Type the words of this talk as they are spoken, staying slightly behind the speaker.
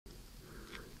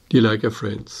Dear LEICA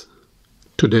friends,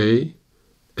 today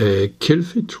a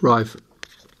Kilfitt rifle.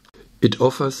 It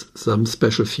offers some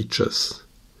special features.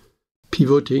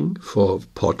 Pivoting for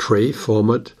portrait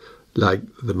format like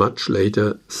the much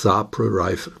later Sabre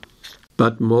rifle.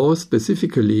 But more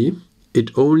specifically,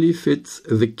 it only fits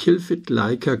the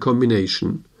Kilfitt-LEICA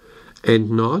combination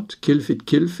and not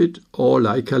Kilfitt-Kilfitt or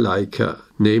LEICA-LEICA,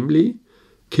 namely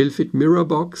Kilfitt mirror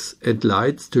box and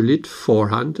Leitz to Lit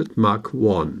 400 Mark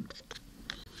I.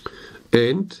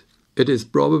 And it is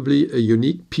probably a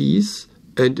unique piece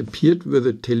and appeared with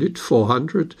a Lit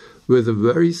 400 with a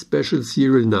very special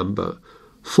serial number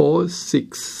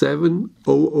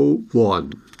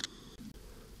 467001.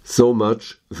 So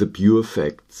much the pure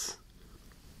facts.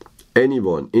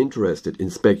 Anyone interested in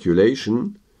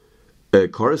speculation, a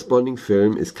corresponding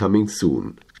film is coming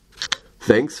soon.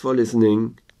 Thanks for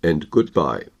listening and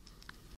goodbye.